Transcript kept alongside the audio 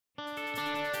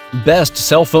Best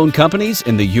cell phone companies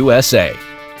in the USA.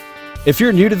 If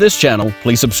you're new to this channel,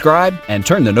 please subscribe and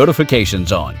turn the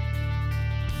notifications on.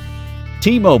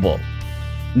 T-Mobile.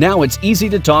 Now it's easy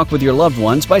to talk with your loved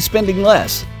ones by spending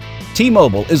less.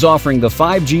 T-Mobile is offering the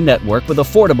 5G network with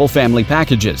affordable family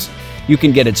packages. You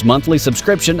can get its monthly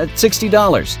subscription at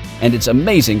 $60, and it's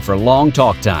amazing for long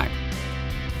talk time.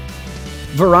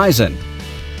 Verizon.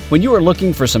 When you are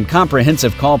looking for some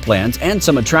comprehensive call plans and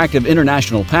some attractive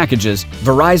international packages,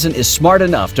 Verizon is smart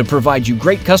enough to provide you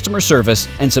great customer service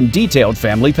and some detailed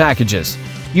family packages.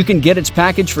 You can get its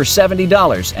package for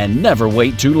 $70 and never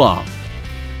wait too long.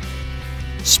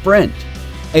 Sprint.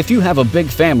 If you have a big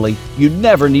family, you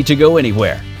never need to go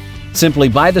anywhere. Simply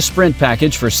buy the Sprint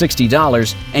package for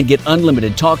 $60 and get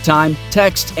unlimited talk time,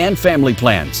 text, and family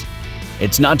plans.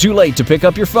 It's not too late to pick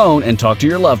up your phone and talk to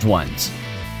your loved ones.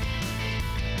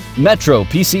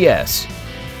 MetroPCS.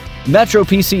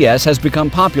 MetroPCS has become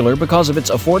popular because of its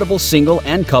affordable single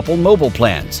and couple mobile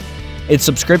plans. Its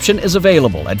subscription is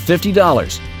available at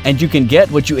 $50, and you can get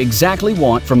what you exactly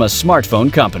want from a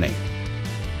smartphone company.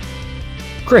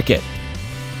 Cricket.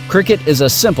 Cricket is a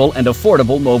simple and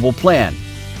affordable mobile plan.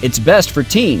 It's best for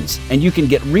teens, and you can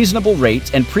get reasonable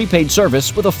rates and prepaid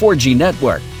service with a 4G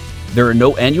network. There are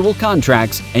no annual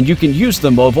contracts, and you can use the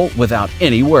mobile without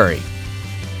any worry.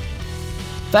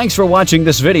 Thanks for watching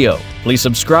this video. Please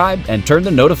subscribe and turn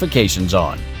the notifications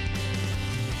on.